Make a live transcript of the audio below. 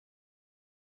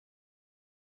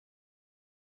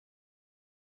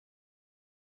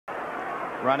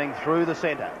running through the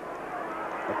centre.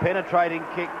 A penetrating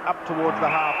kick up towards the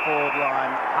half-forward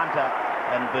line. Hunter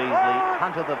and Beasley.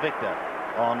 Hunter the victor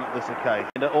on this occasion.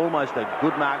 Almost a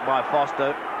good mark by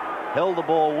Foster. Held the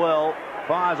ball well.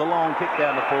 Fires a long kick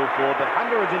down the full forward, but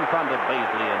Hunter is in front of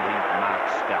Beasley and he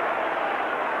marks scuff.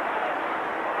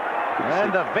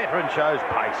 And the veteran shows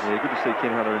pace. Yeah, good to see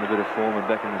Ken Hunter in a bit of form and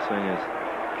back in the seniors.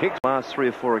 Kicks last 3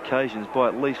 or 4 occasions by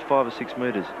at least 5 or 6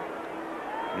 metres.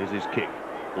 Here's his kick.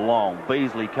 Long.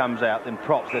 Beasley comes out, then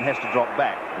props, then has to drop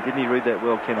back. Didn't he read that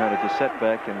well, Ken Hunter? Just sat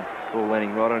back and ball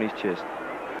landing right on his chest.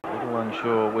 A little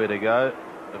unsure where to go.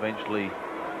 Eventually,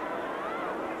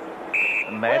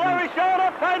 Madden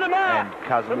and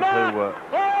Cousins, who were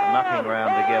mucking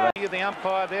around together. The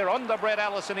umpire there on the Brett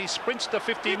Allison. He sprints to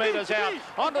 50 metres out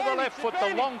onto the left foot,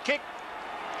 the long kick.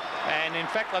 And in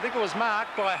fact, I think it was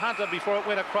marked by Hunter before it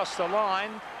went across the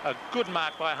line. A good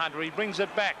mark by Hunter. He brings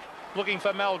it back, looking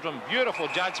for Meldrum. Beautiful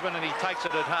judgment, and he takes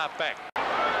it at half back.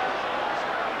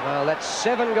 Well, that's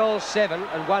 7 goals, 7,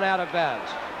 and 1 out of bounds.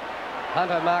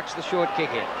 Hunter marks the short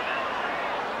kick in.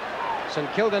 St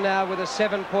Kilda now with a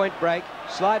 7-point break.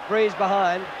 Slight breeze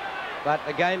behind, but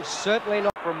the game's certainly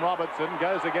not. From Robertson,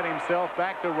 goes to get himself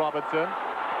back to Robertson.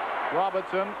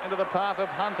 Robertson into the path of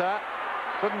Hunter.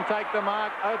 Couldn't take the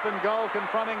mark. Open goal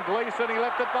confronting Gleeson. He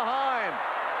left it behind.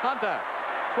 Hunter,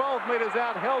 12 metres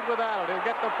out, held without it. He'll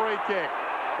get the free kick.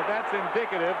 But that's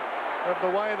indicative of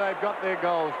the way they've got their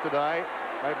goals today.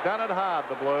 They've done it hard,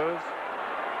 the Blues.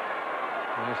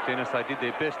 Yes, Dennis, they did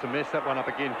their best to mess that one up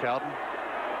again, Carlton.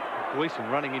 Gleeson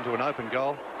running into an open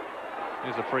goal.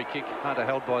 Here's a free kick. Hunter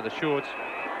held by the shorts.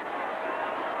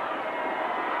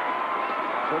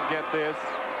 Should get this,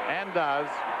 and does.